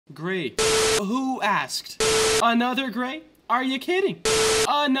Gray. Who asked? Another gray? Are you kidding?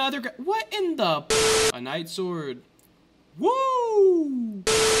 Another gray? What in the? A night sword. Woo!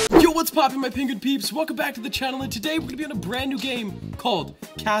 Yo, what's poppin', my penguin peeps? Welcome back to the channel, and today we're gonna be on a brand new game called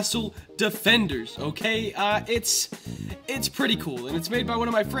Castle Defenders. Okay, it's pretty cool, and it's made by one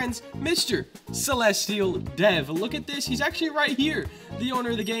of my friends, Mr. Celestial Dev. Look at this, he's actually right here, the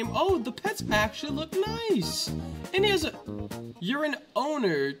owner of the game. Oh, the pets actually look nice, and he has a. You're an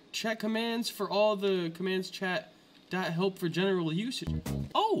owner. Check commands for all the commands chat. Help for general usage.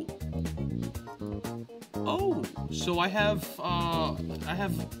 Oh. Oh, so I have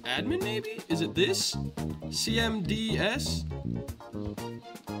admin maybe? Is it this? CMDS?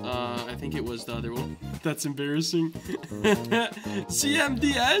 I think it was the other one. That's embarrassing.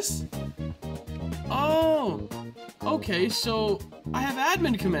 CMDS? Oh, okay, so I have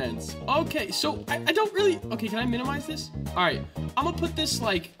admin commands. Okay, so I don't really, okay, can I minimize this? All right, I'm gonna put this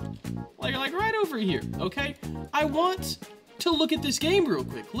like right over here, okay? I want to look at this game real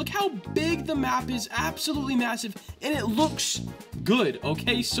quick. Look how big the map is, absolutely massive, and it looks good,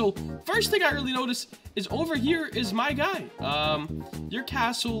 okay? So first thing I really noticed is over here is my guy, your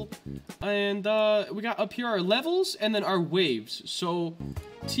castle, and we got up here our levels and then our waves. So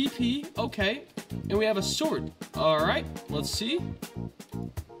TP, okay, and we have a sword. All right, let's see.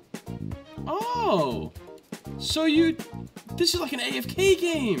 Oh, so this is like an AFK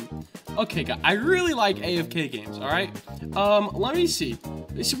game. Okay, guys, I really like AFK games, all right? Let me see.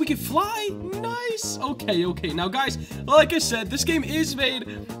 So we can fly? Nice. Okay. Now, guys, like I said, this game is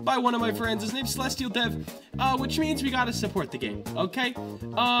made by one of my friends. His name's Celestial Dev, which means we gotta support the game, okay?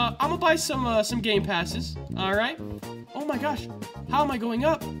 I'm gonna buy some game passes, all right? Oh my gosh, how am I going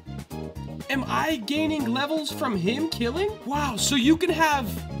up? Am I gaining levels from him killing? Wow, so you can have,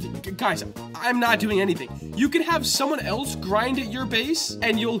 guys, I'm not doing anything. You can have someone else grind at your base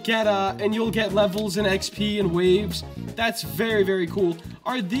and you'll get levels and XP and waves. That's very, very cool.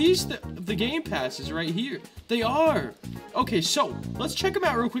 Are these the game passes right here? They are. Okay, so let's check them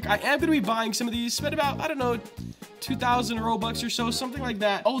out real quick. I am gonna be buying some of these. Spend about, I don't know, 2,000 Robux or so, something like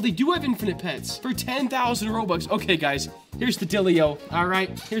that. Oh, they do have infinite pets for 10,000 Robux. Okay, guys, here's the dealio. All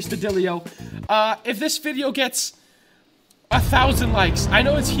right, here's the dealio. If this video gets 1,000 likes, I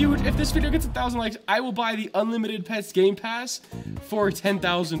know it's huge. If this video gets 1,000 likes, I will buy the unlimited pets game pass for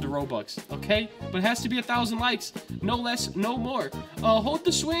 10,000 Robux. Okay, but it has to be 1,000 likes, no less, no more. Hold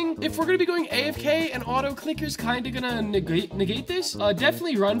the swing. If we're gonna be going AFK and auto clicker's kind of gonna negate this,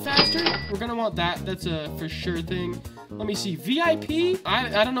 definitely run faster. We're gonna want that. That's a for sure thing. Let me see. VIP.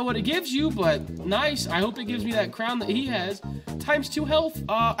 I don't know what it gives you, but nice. I hope it gives me that crown that he has. Times 2 health.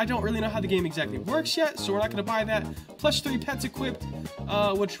 I don't really know how the game exactly works yet, so we're not gonna buy that. Plus 3 pets equipped,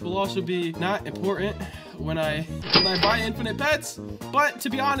 which will also be not important when I buy infinite pets. But to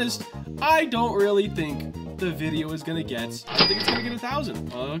be honest, I don't really think the video is gonna get. I think it's gonna get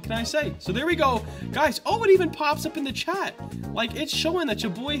 1,000. What can I say? So there we go, guys. Oh, it even pops up in the chat, like it's showing that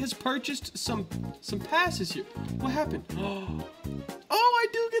your boy has purchased some passes here. What happened? Oh, I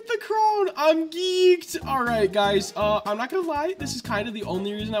do get the crown. I'm geeked. All right, guys. I'm not gonna lie. This is kind of the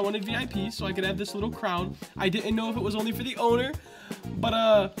only reason I wanted VIP, so I could have this little crown. I didn't know if it was only for the owner,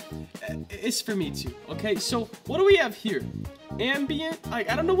 but it's for me too. Okay, so what do we have here? Ambient.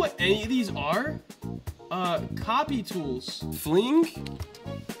 Like, I don't know what any of these are. Copy tools. Fling.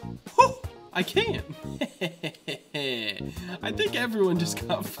 Whew, I can. I think everyone just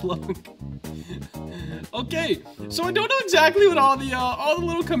got flung. Okay, so I don't know exactly what all the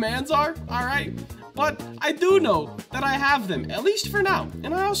little commands are, all right? But I do know that I have them, at least for now.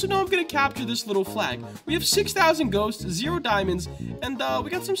 And I also know I'm gonna capture this little flag. We have 6,000 ghosts, 0 diamonds, and we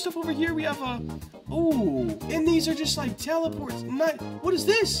got some stuff over here. We have ooh, and these are just like teleports. What is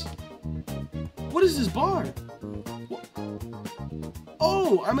this? What is this bar? What?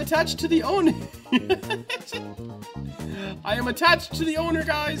 Oh, I'm attached to the owner. I am attached to the owner,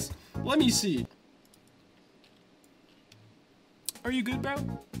 guys. Let me see. Are you good, bro?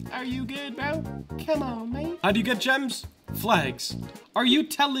 Are you good, bro? Come on, man. How do you get gems? Flags. Are you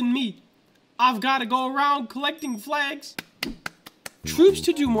telling me I've got to go around collecting flags? Troops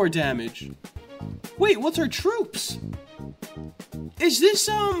to do more damage. Wait, what's our troops? Is this,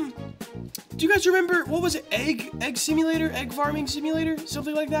 do you guys remember, what was it, egg simulator, egg farming simulator,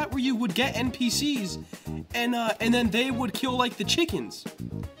 something like that, where you would get NPCs, and then they would kill, like, the chickens?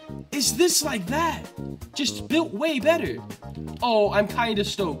 Is this like that? Just built way better. Oh, I'm kind of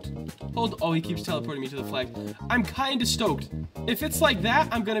stoked. Oh, he keeps teleporting me to the flag. I'm kind of stoked. If it's like that,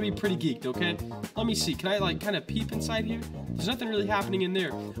 I'm gonna be pretty geeked, okay? Let me see, can I, like, kind of peep inside here? There's nothing really happening in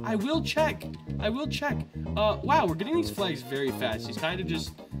there. I will check. Wow, we're getting these flags very fast. He's kind of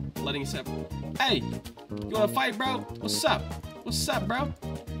just letting us have. Hey, you wanna fight, bro? What's up? What's up, bro?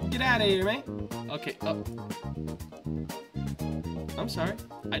 Get out of here, man. Okay, I'm sorry.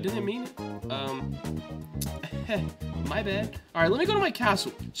 I didn't mean it. My bad. All right, let me go to my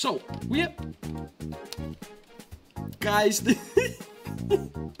castle. So, we have... Guys,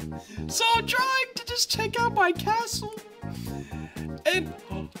 so I'm trying to just check out my castle. And,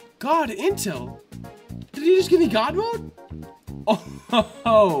 God, Intel. Did he just give me God mode?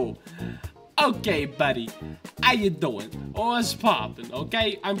 Oh, okay, buddy. How you doing? What's poppin',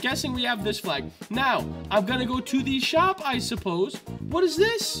 okay? I'm guessing we have this flag. Now, I'm gonna go to the shop, I suppose. What is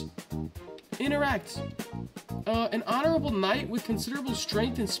this? Interact. An honorable knight with considerable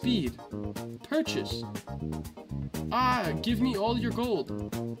strength and speed. Purchase. Ah, give me all your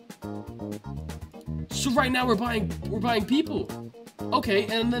gold. So right now we're buying people. Okay,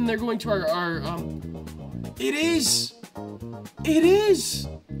 and then they're going to our it is!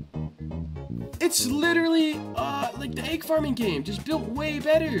 It's literally, like the egg farming game, just built way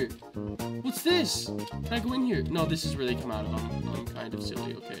better. What's this? Can I go in here? No, this is where they come out of. I'm kind of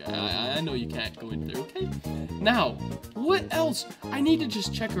silly, okay? I know you can't go in there, okay? Now, what else? I need to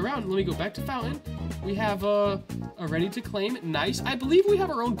just check around. Let me go back to Fountain. We have, a ready to claim. Nice. I believe we have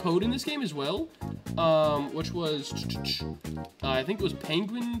our own code in this game as well. Which was, I think it was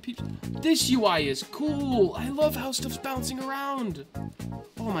Penguin Peeps. This UI is cool. I love how stuff's bouncing around.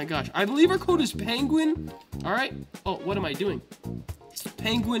 Oh my gosh. I believe our code is Penguin. All right. Oh, what am I doing?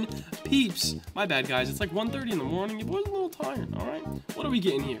 Penguin Peeps. My bad, guys. It's like 1:30 in the morning. Your boy's a little tired. All right. What are we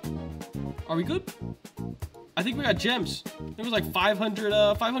getting here? Are we good? I think we got gems. There was like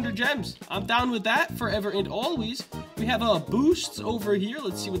 500 gems. I'm down with that forever and always. We have boosts over here.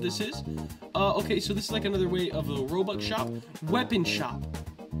 Let's see what this is. Okay, so this is like another way of a Robux shop. Weapon shop.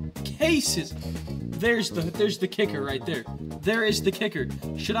 Cases. There's the kicker right there. There is the kicker.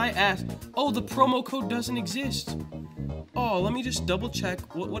 Should I ask? Oh, the promo code doesn't exist. Oh, let me just double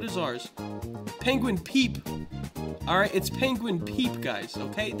check. What is ours? Penguin Peep. All right, it's Penguin Peep, guys.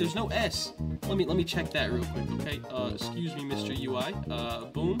 Okay, there's no S. Let me check that real quick. Okay. Excuse me, Mr. UI.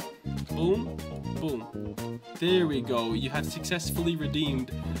 Boom, boom, boom. There we go. You have successfully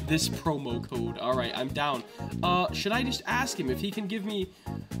redeemed this promo code. All right, I'm down. Should I just ask him if he can give me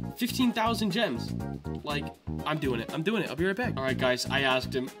 15,000 gems? Like, I'm doing it. I'm doing it. I'll be right back. All right, guys. I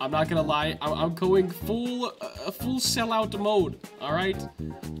asked him. I'm not gonna lie. I'm going full sellout mode. All right.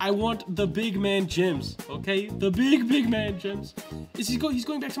 I want the big man gems. Okay, the big man gems. He's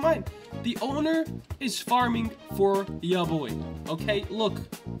going back to mine. The owner is farming for ya boy. Okay, look.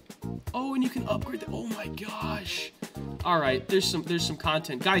 Oh, and you can upgrade the. Oh my gosh. All right, there's some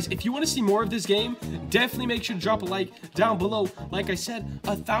content, guys. If you want to see more of this game, definitely make sure to drop a like down below. Like I said,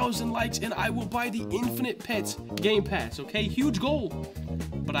 1,000 likes and I will buy the Infinite Pets Game Pass. Okay, huge goal.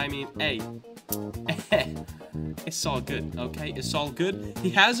 But I mean, hey, it's all good. Okay, it's all good. He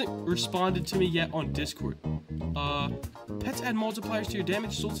hasn't responded to me yet on Discord. Pets add multipliers to your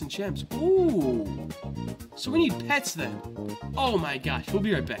damage, souls, and gems. Ooh. So we need pets then. Oh my gosh, we'll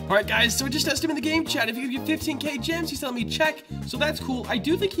be right back. All right, guys, so I just asked him in the game chat if he could get 15k gems. He's telling me check, so that's cool. I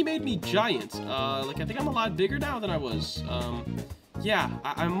do think he made me giant. Like, I think I'm a lot bigger now than I was. Yeah,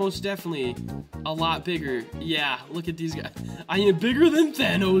 I'm most definitely a lot bigger. Yeah, look at these guys. I am bigger than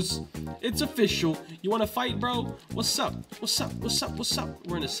Thanos. It's official. You want to fight, bro? What's up? What's up? What's up? What's up?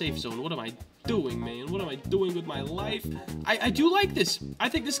 We're in a safe zone. What am I doing, man? What am I doing with my life? I do like this. I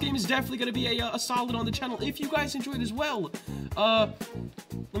think this game is definitely going to be a solid on the channel if you guys enjoy it as well.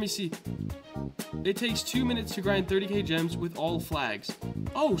 Let me see. It takes 2 minutes to grind 30k gems with all flags.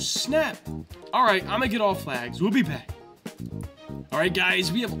 Oh, snap. All right, I'm going to get all flags. We'll be back. All right,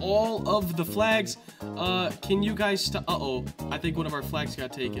 guys, we have all of the flags. Can you guys stop? Uh-oh, I think one of our flags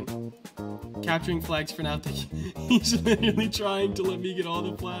got taken. Capturing flags for now. He's literally trying to let me get all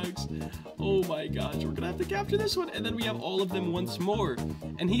the flags. Oh my gosh, we're gonna have to capture this one, and then we have all of them once more.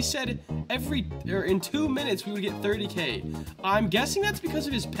 And he said in 2 minutes we would get 30k. I'm guessing that's because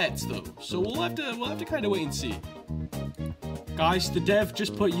of his pets, though. So we'll have to kind of wait and see. Guys, the dev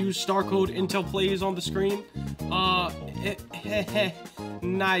just put use star code IntelPlayz on the screen.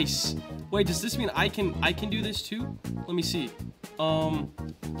 Nice. Wait, does this mean I can do this too? Let me see.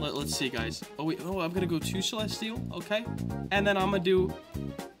 Let's see, guys. Oh wait, I'm gonna go to Celestial, okay? And then I'm gonna do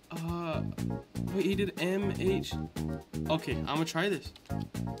wait, he did MH. Okay, I'm gonna try this.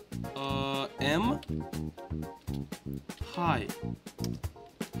 M. Hi.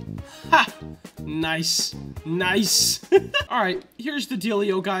 Ha! Nice. Nice. Alright, here's the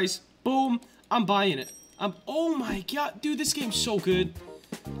dealio, guys. Boom. I'm buying it. Oh my god, dude, this game's so good.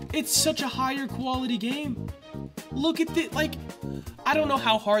 It's such a higher quality game. Look at it, like, I don't know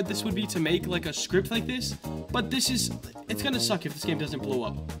how hard this would be to make, like, a script like this, but it's gonna suck if this game doesn't blow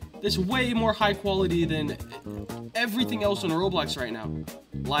up. This is way more high quality than everything else on Roblox right now.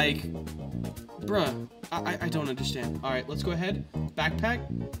 Like, bruh, I don't understand. All right, let's go ahead. Backpack,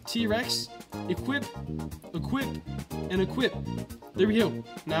 T-Rex, equip, and equip. There we go.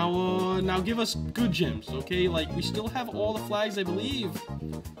 Now give us good gems, okay? Like, we still have all the flags, I believe.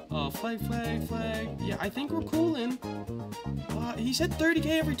 Flag. Yeah, I think we're coolin'. He said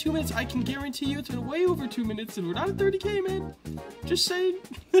 30K every 2 minutes. I can guarantee you it's been way over 2 minutes, and we're not at 30K, man. Just saying.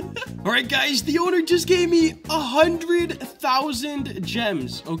 All right, guys, the owner just gave me 100,000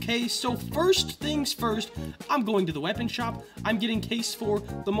 gems, okay? So first things first, I'm going to the weapon shop. I'm getting case 4,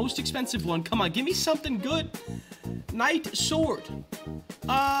 the most expensive one. Come on, give me something good. Knight sword.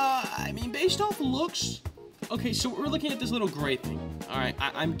 I mean, based off looks. Okay, so we're looking at this little gray thing. All right,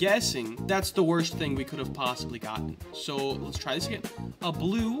 I'm guessing that's the worst thing we could have possibly gotten. So let's try this again. A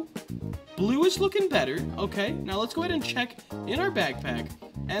blue. Blue is looking better. Okay, now let's go ahead and check in our backpack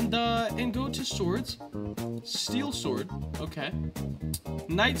and go to swords. Steel sword. Okay.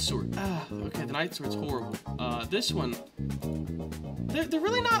 Knight sword. Okay, the knight sword's horrible. This one. They're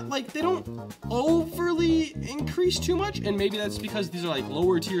really not, like, they don't overly increase too much, and maybe that's because these are, like,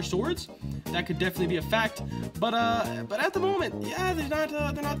 lower tier swords. That could definitely be a fact, but at the moment, yeah, they're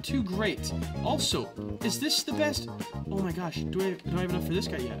not too great. Also, is this the best? Oh my gosh, do I have enough for this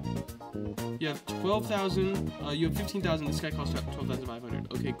guy yet? You have 12,000. You have 15,000. This guy costs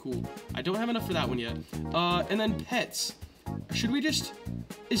 12,500. Okay, cool. I don't have enough for that one yet. And then pets. Should we just?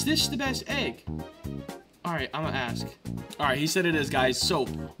 Is this the best egg? All right, I'm gonna ask. All right, he said it is, guys. So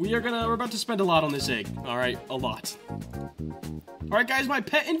we're about to spend a lot on this egg. All right, a lot. All right, guys, my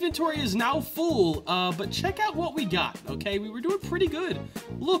pet inventory is now full, but check out what we got, okay? We were doing pretty good.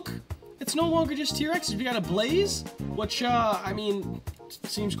 Look, it's no longer just T-Rexes. We got a Blaze, which, I mean,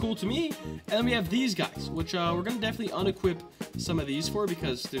 seems cool to me. And then we have these guys, which we're going to definitely unequip some of these for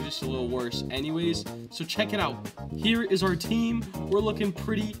because they're just a little worse anyways. So check it out. Here is our team. We're looking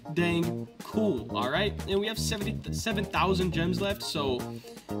pretty dang cool, all right? And we have 77,000 gems left, so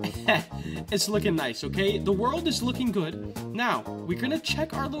it's looking nice, okay? The world is looking good. Now, we're going to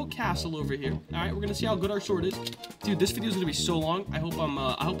check our little castle over here. All right, we're going to see how good our sword is. Dude, this video is going to be so long. I hope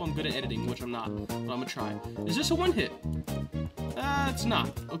I'm good at editing, which I'm not, but I'm going to try. Is this a one hit? It's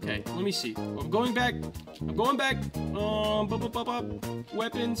not. Okay, let me see. I'm going back.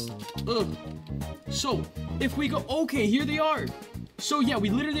 Weapons. Ugh. So, if we go... Okay, here they are. So, yeah, we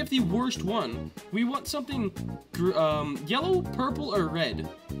literally have the worst one. We want something yellow, purple, or red.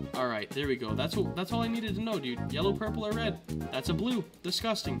 All right, there we go. That's all I needed to know, dude. Yellow, purple, or red. That's a blue.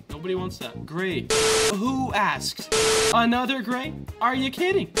 Disgusting. Nobody wants that. Gray. Who asked? Another gray? Are you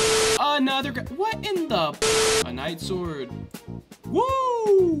kidding? Another gray. What in the... A knight sword.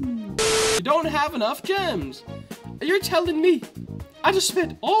 Woo! You don't have enough gems. You're telling me I just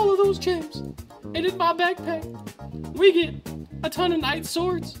spent all of those gems, and in my backpack we get a ton of knight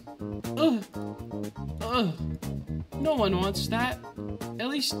swords? Ugh. No one wants that. At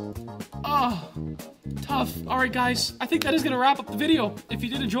least, tough. All right, guys, I think that is gonna wrap up the video. If you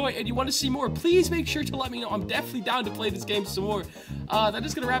did enjoy and you want to see more, please make sure to let me know. I'm definitely down to play this game some more. That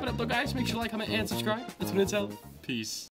is gonna wrap it up, though, guys. Make sure to like, comment, and subscribe. That's been Intel. Peace.